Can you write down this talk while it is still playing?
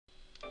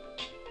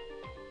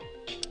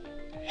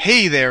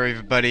Hey there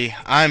everybody,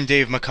 I'm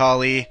Dave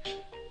McCauley.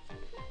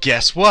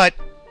 Guess what?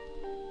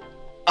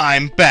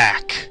 I'm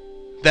back.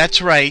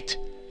 That's right.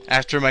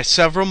 After my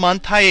several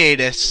month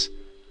hiatus,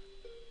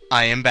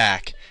 I am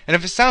back. And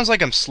if it sounds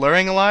like I'm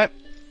slurring a lot,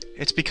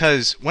 it's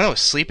because when I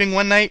was sleeping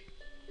one night,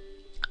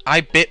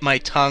 I bit my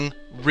tongue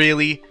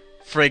really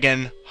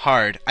friggin'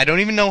 hard. I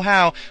don't even know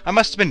how. I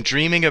must have been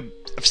dreaming of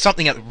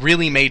something that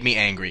really made me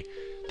angry.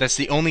 That's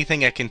the only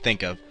thing I can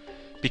think of.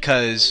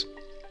 Because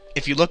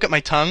if you look at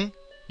my tongue,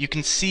 you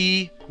can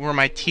see where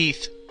my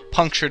teeth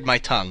punctured my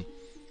tongue.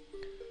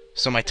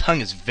 So my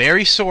tongue is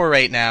very sore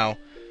right now,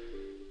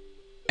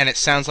 and it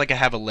sounds like I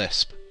have a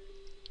lisp.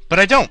 But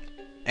I don't.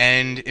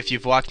 And if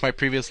you've watched my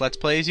previous Let's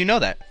Plays, you know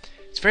that.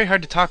 It's very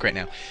hard to talk right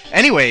now.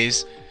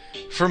 Anyways,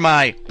 for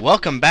my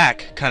welcome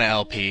back kind of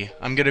LP,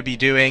 I'm going to be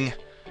doing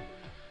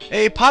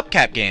a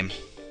PopCap game.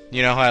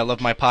 You know how I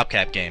love my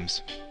PopCap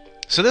games.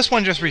 So this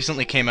one just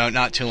recently came out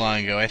not too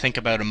long ago, I think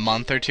about a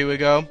month or two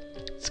ago.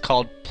 It's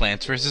called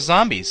Plants vs.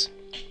 Zombies.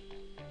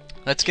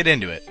 Let's get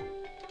into it.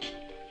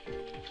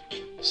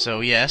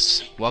 So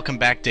yes, welcome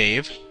back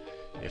Dave.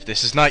 If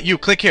this is not you,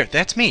 click here.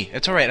 That's me.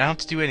 It's alright, I don't have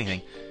to do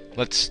anything.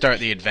 Let's start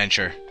the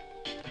adventure.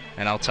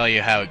 And I'll tell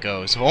you how it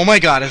goes. Oh my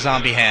god, a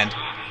zombie hand.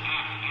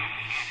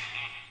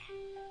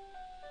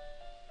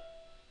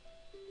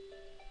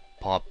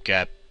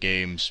 PopCap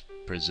Games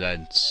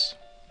presents...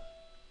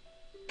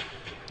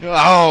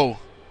 Oh!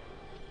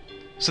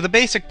 So the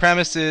basic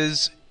premise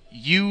is,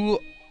 you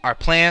are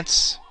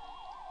plants,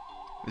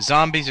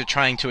 zombies are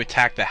trying to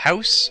attack the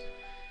house,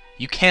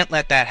 you can't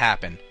let that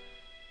happen.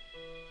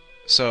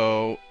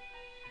 So,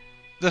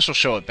 this will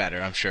show it better,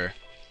 I'm sure.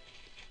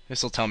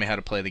 This will tell me how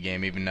to play the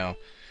game, even though.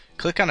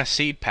 Click on a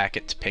seed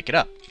packet to pick it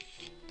up.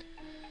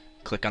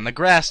 Click on the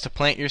grass to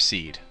plant your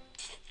seed.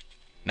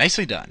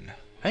 Nicely done.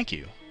 Thank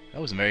you.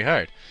 That wasn't very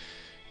hard.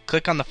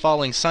 Click on the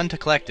falling sun to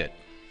collect it.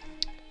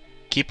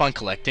 Keep on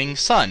collecting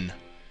sun.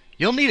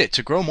 You'll need it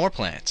to grow more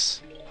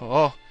plants.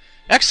 Oh,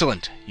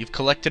 excellent! You've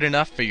collected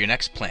enough for your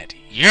next plant.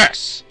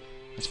 Yes!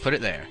 Let's put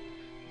it there.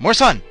 More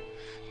sun!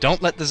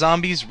 Don't let the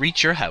zombies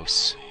reach your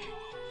house.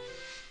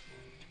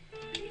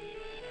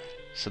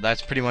 So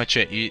that's pretty much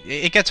it.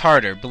 It gets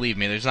harder, believe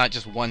me. There's not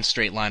just one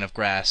straight line of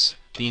grass.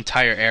 The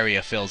entire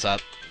area fills up.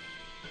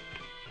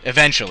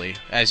 Eventually,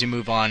 as you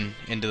move on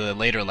into the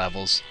later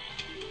levels.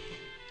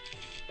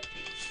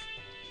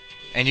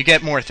 And you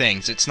get more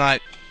things. It's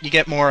not... You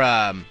get more,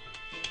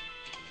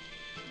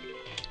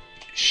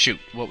 shoot,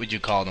 what would you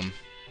call them?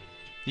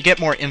 You get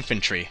more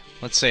infantry.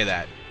 Let's say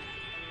that.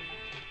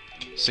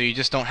 So you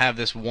just don't have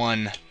this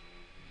one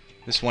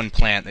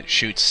plant that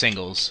shoots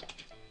singles.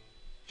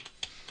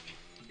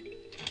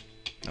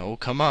 Oh,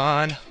 come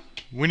on.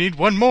 We need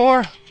one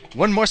more.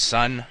 One more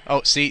sun.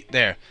 Oh, see,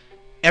 there.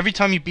 Every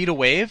time you beat a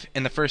wave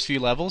in the first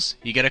few levels,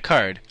 you get a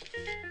card.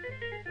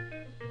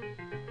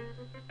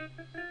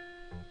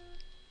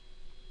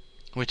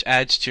 Which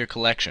adds to your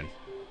collection.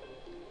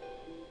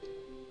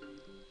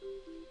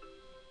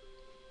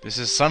 This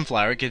is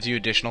sunflower, gives you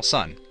additional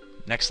sun.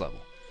 Next level.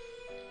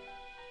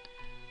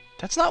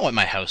 That's not what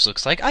my house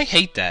looks like. I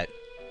hate that.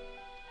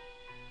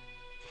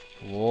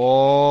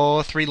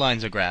 Whoa, 3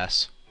 lines of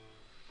grass.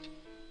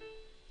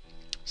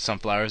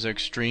 Sunflowers are an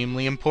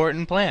extremely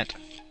important plant.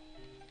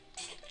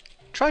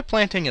 Try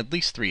planting at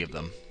least 3 of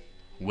them.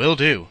 Will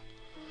do.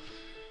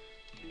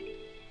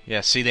 Yeah,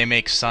 see, they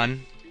make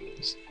sun.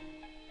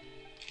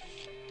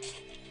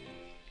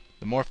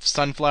 The more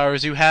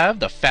sunflowers you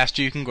have, the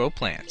faster you can grow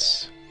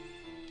plants.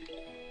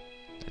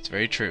 That's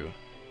very true.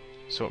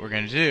 So what we're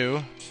going to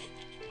do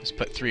is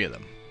put 3 of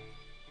them.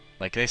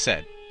 Like they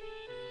said.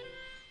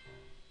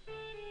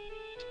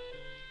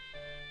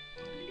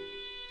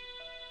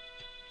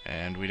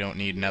 And we don't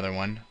need another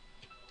one.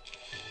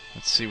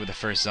 Let's see where the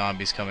first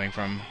zombie's coming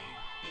from.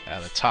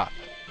 Out of the top.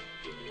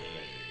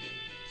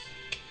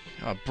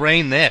 Oh,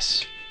 brain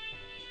this!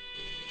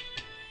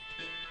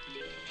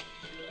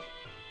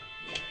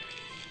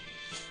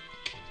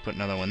 Put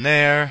another one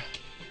there.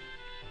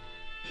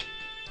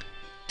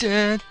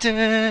 Dun,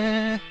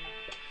 dun.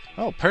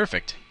 Oh,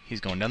 perfect.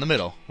 He's going down the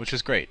middle, which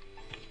is great.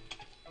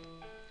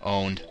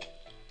 Owned.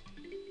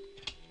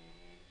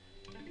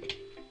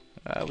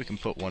 We can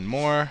put one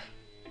more.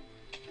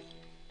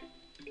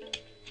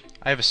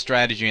 I have a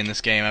strategy in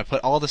this game. I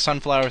put all the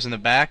sunflowers in the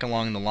back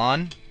along the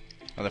lawn,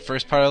 or the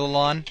first part of the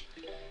lawn,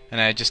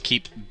 and I just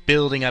keep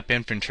building up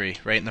infantry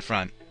right in the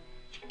front.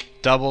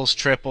 Doubles,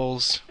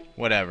 triples,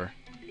 whatever.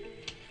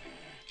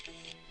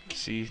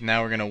 See,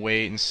 now we're gonna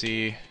wait and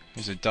see.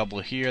 There's a double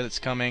here that's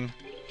coming.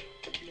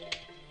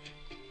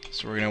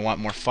 So we're gonna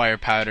want more fire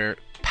powder.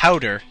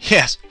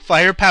 Yes,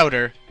 fire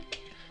powder.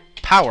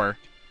 Power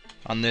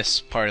on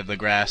this part of the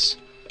grass.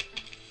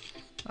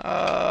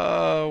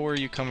 Where are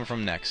you coming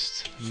from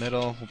next?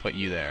 Middle, we'll put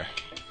you there.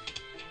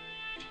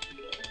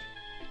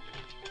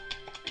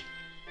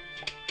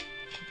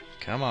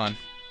 Come on.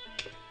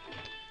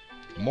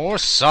 More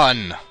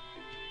sun!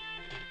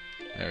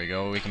 There we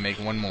go, we can make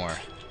one more.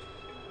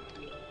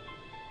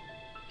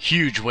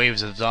 Huge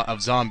waves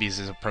of zombies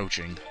is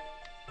approaching.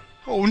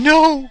 Oh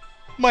no!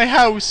 My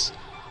house!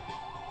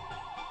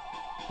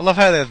 I love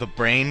how they have the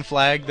brain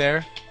flag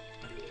there.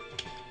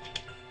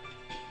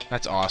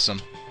 That's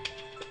awesome.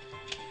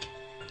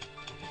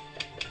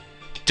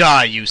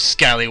 Die, you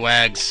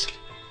scallywags!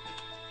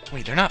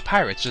 Wait, they're not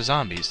pirates, they're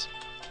zombies.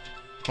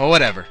 Well,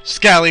 whatever.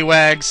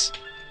 Scallywags!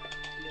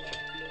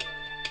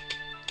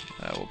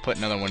 We'll put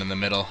another one in the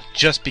middle,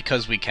 just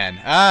because we can.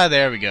 Ah,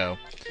 there we go.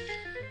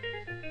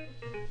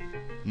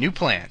 New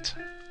plant.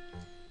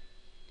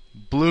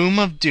 Bloom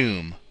of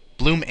Doom.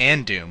 Bloom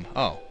and Doom.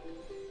 Oh.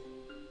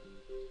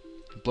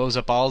 Blows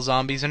up all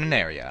zombies in an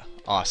area.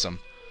 Awesome.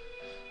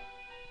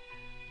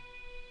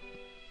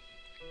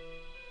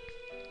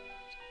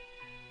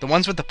 The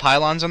ones with the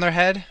pylons on their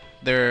head,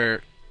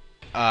 they're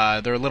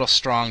a little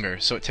stronger,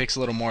 so it takes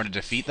a little more to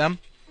defeat them.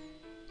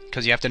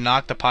 Because you have to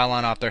knock the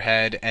pylon off their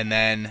head and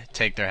then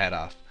take their head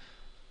off.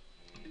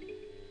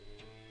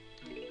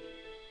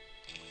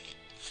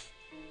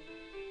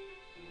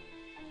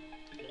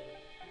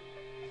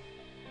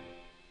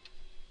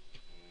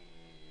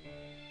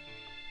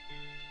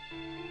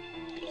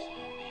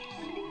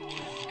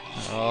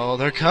 Oh,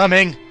 they're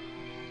coming!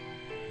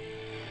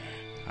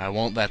 I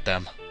won't let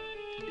them.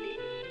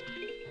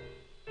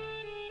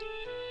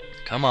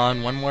 Come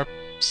on, one more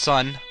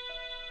sun.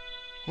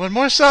 One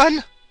more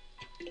sun!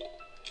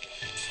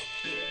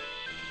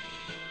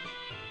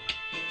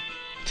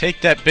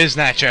 Take that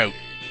biznatch out.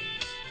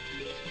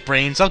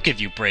 Brains, I'll give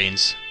you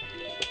brains.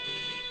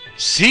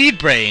 Seed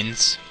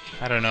brains?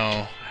 I don't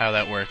know how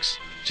that works.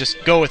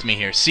 Just go with me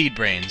here. Seed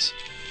brains.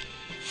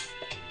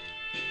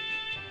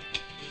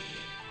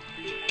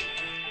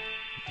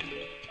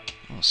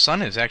 Oh,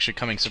 sun is actually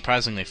coming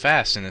surprisingly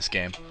fast in this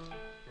game.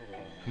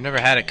 I've never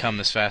had it come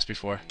this fast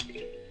before.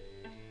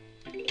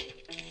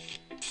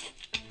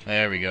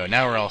 There we go.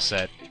 Now we're all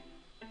set.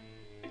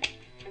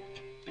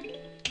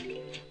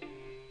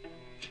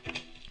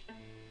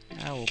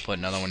 Now we'll put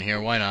another one here.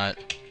 Why not?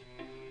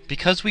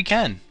 Because we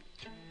can.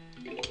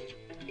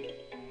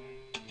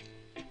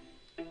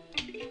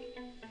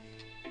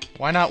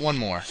 Why not one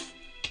more?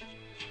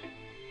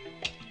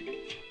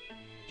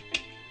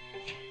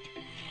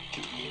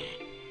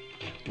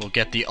 We'll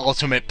get the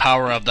ultimate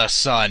power of the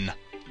sun.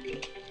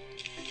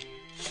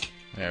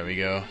 There we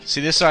go.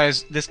 See, this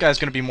guy's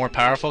gonna be more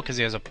powerful because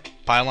he has a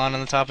pylon on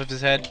the top of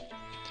his head.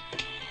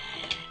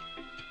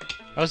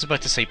 I was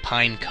about to say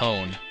pine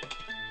cone.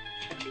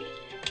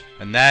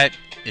 And that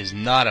is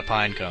not a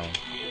pine cone.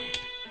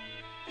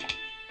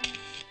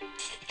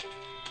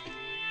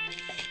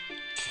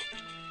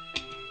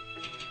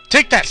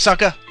 Take that,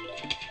 sucker!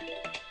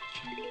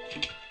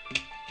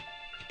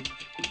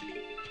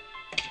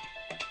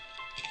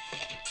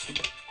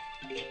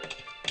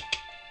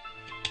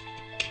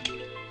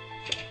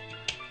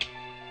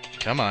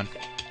 Come on.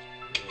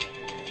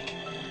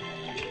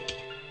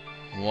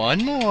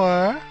 One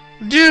more.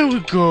 There we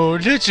go.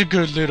 That's a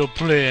good little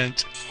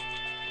plant.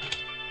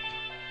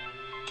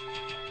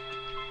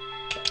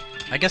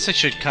 I guess I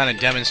should kind of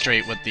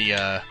demonstrate what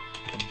the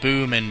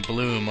boom and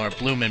bloom, or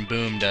bloom and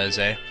boom does,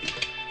 eh?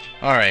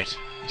 Alright,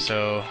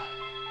 so...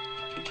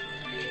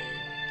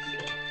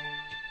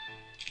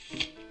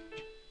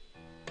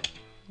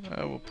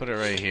 we'll put it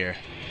right here.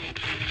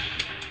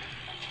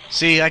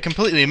 See, I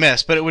completely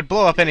missed, but it would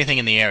blow up anything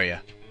in the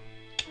area.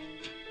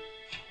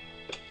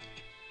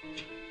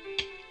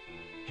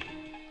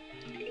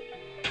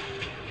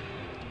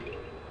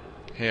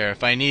 Here,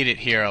 if I need it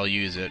here, I'll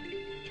use it.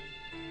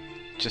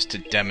 Just to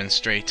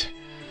demonstrate.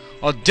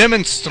 A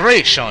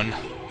demonstration!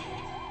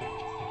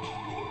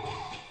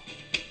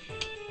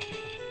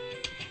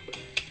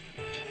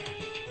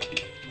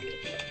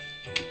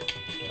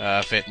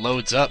 If it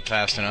loads up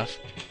fast enough.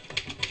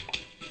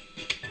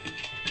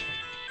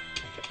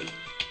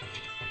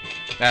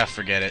 Ah,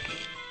 forget it.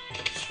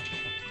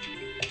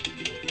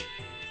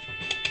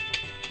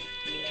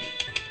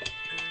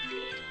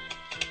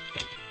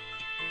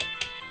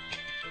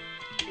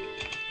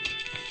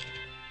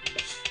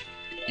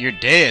 You're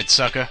dead,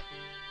 sucker.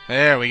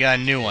 There, we got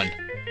a new one.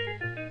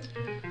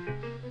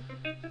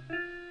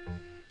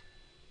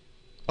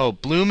 Oh,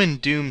 Bloom and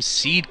Doom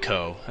Seed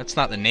Co. That's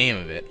not the name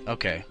of it.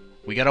 Okay.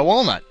 We got a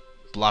walnut.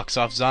 Blocks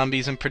off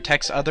zombies and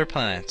protects other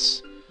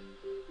plants.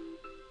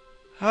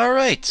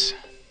 Alright.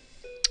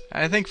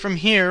 I think from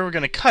here we're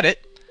gonna cut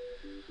it.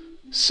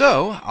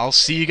 So, I'll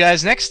see you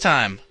guys next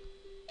time.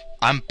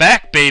 I'm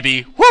back,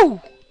 baby!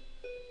 Woo!